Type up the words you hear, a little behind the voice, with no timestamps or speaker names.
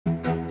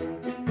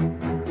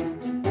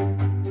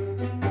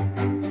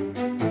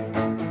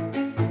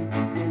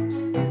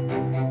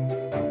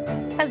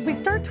As we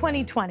start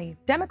 2020,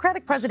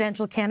 Democratic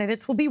presidential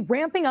candidates will be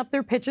ramping up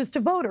their pitches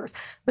to voters.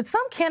 But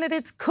some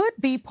candidates could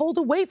be pulled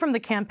away from the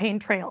campaign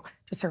trail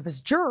to serve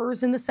as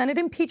jurors in the Senate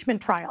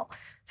impeachment trial.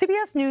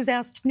 CBS News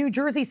asked New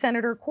Jersey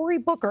Senator Cory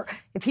Booker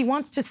if he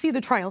wants to see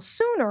the trial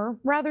sooner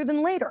rather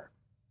than later.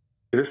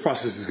 This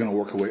process is going to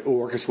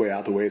work its way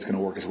out the way it's going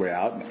to work its way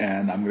out,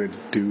 and I'm going to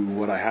do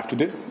what I have to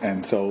do.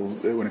 And so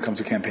when it comes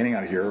to campaigning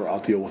out here, I'll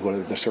deal with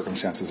whatever the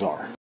circumstances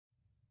are.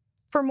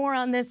 For more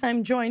on this,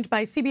 I'm joined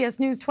by CBS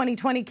News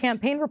 2020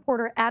 campaign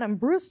reporter Adam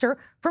Brewster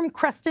from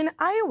Creston,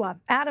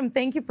 Iowa. Adam,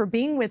 thank you for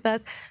being with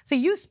us. So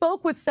you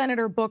spoke with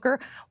Senator Booker.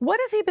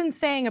 What has he been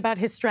saying about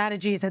his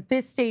strategies at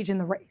this stage in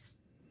the race?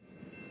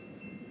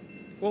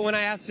 Well, when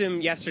I asked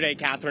him yesterday,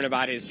 Catherine,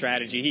 about his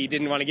strategy, he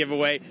didn't want to give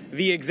away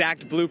the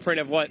exact blueprint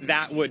of what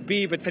that would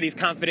be, but said he's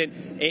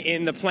confident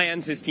in the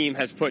plans his team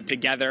has put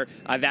together.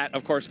 That,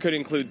 of course, could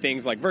include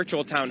things like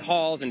virtual town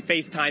halls and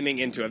FaceTiming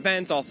into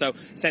events, also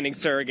sending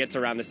surrogates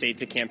around the state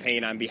to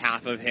campaign on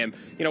behalf of him.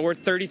 You know, we're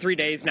 33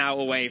 days now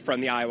away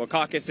from the Iowa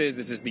caucuses.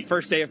 This is the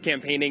first day of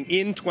campaigning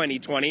in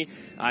 2020.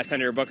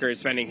 Senator Booker is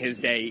spending his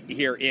day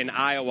here in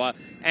Iowa.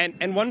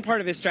 And one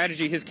part of his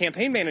strategy, his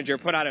campaign manager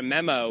put out a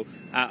memo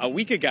about a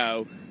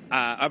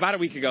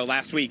week ago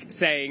last week,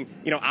 saying,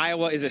 you know,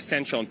 Iowa is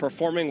essential and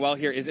performing well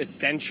here is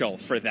essential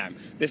for them.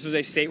 This was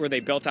a state where they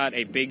built out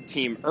a big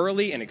team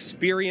early, an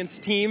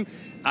experienced team.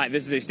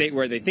 This is a state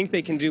where they think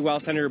they can do well.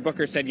 Senator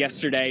Booker said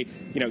yesterday,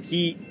 you know,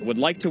 he would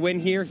like to win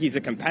here. He's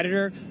a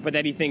competitor, but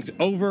that he thinks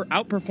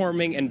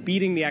outperforming and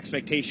beating the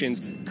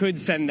expectations could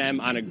send them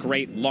on a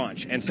great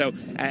launch. And so,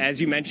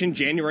 as you mentioned,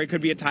 January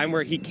could be a time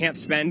where he can't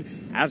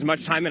spend as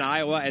much time in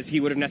Iowa as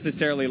he would have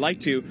necessarily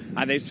liked to.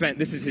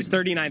 This is his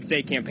 39th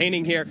day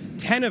campaigning here.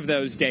 10 of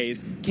those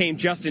days came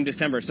just in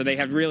December, so they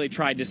have really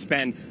tried to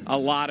spend a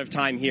lot of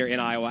time here in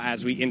Iowa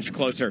as we inch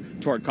closer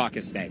toward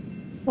caucus day.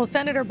 Well,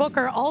 Senator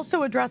Booker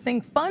also addressing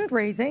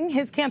fundraising.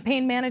 His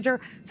campaign manager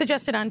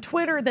suggested on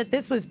Twitter that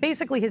this was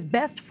basically his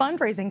best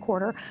fundraising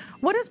quarter.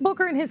 What is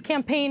Booker and his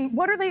campaign,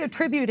 what are they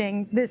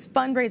attributing this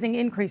fundraising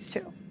increase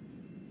to?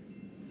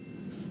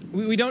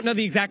 We don't know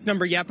the exact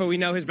number yet, but we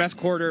know his best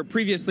quarter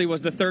previously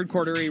was the third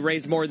quarter. He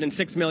raised more than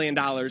 $6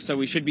 million, so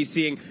we should be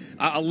seeing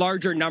a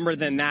larger number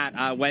than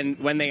that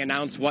when they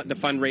announce what the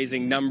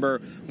fundraising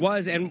number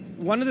was. And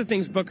one of the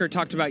things Booker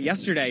talked about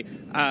yesterday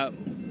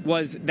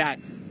was that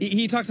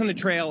he talks on the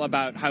trail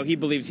about how he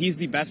believes he's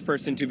the best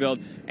person to build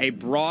a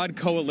broad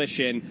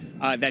coalition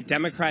that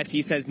Democrats,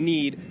 he says,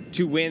 need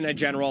to win a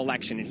general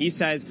election. And he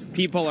says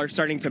people are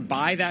starting to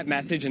buy that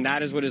message, and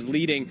that is what is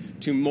leading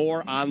to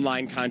more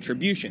online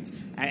contributions.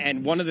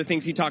 And one of the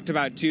things he talked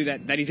about, too,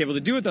 that he's able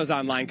to do with those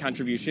online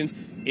contributions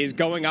is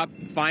going up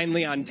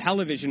finally on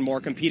television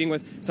more, competing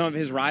with some of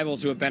his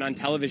rivals who have been on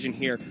television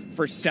here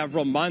for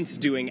several months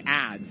doing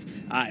ads.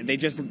 They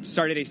just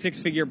started a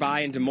six-figure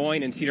buy in Des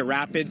Moines and Cedar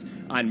Rapids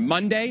on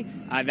Monday.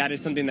 That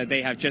is something that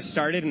they have just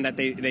started and that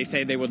they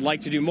say they would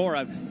like to do more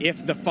of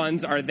if the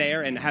funds are there,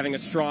 and having a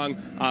strong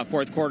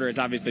fourth quarter is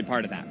obviously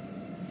part of that.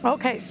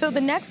 Okay, so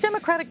the next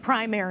Democratic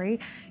primary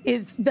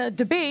is the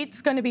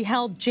debate's going to be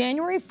held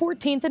January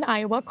 14th in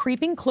Iowa,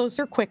 creeping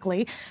closer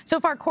quickly. So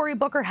far, Cory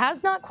Booker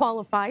has not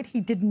qualified. He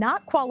did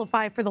not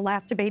qualify for the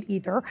last debate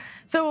either.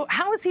 So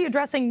how is he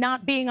addressing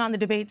not being on the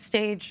debate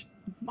stage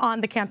on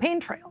the campaign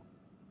trail?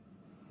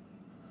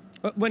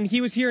 When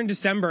he was here in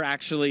December,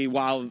 actually,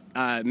 while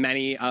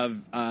many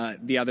of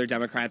the other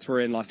Democrats were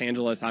in Los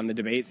Angeles on the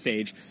debate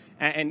stage,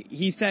 and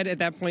he said at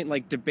that point,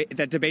 like,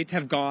 that debates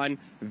have gone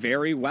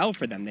very well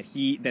for them,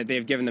 that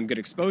they've given them good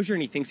exposure,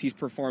 and he thinks he's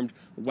performed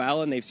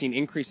well, and they've seen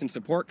increase in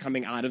support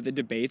coming out of the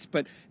debates.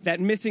 But that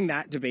missing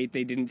that debate,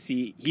 he didn't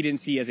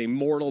see as a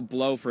mortal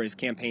blow for his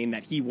campaign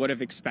that he would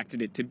have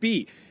expected it to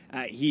be.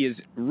 He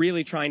is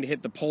really trying to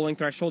hit the polling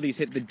threshold. He's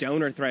hit the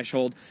donor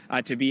threshold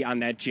to be on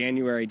that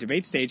January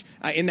debate stage.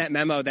 In that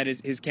memo that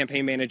his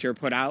campaign manager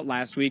put out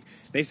last week,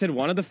 they said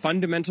one of the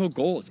fundamental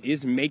goals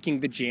is making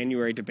the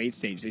January debate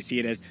stage. They see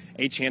it as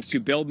a chance to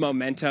build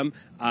momentum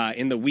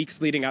in the weeks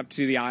leading up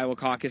to the Iowa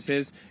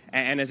caucuses,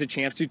 and as a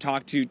chance to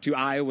talk to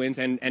Iowans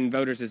and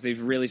voters as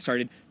they've really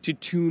started to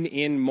tune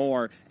in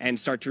more and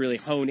start to really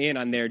hone in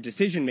on their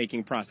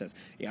decision-making process.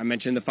 I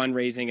mentioned the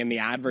fundraising and the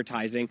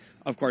advertising.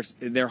 Of course,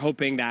 they're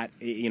hoping that,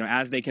 you know,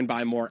 as they can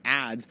buy more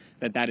ads,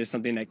 that is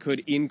something that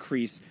could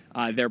increase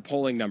their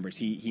polling numbers.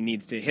 He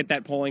needs to hit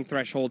that polling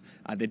threshold.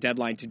 The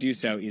deadline to do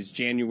so is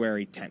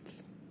January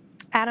 10th.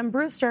 Adam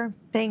Brewster,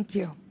 thank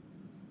you.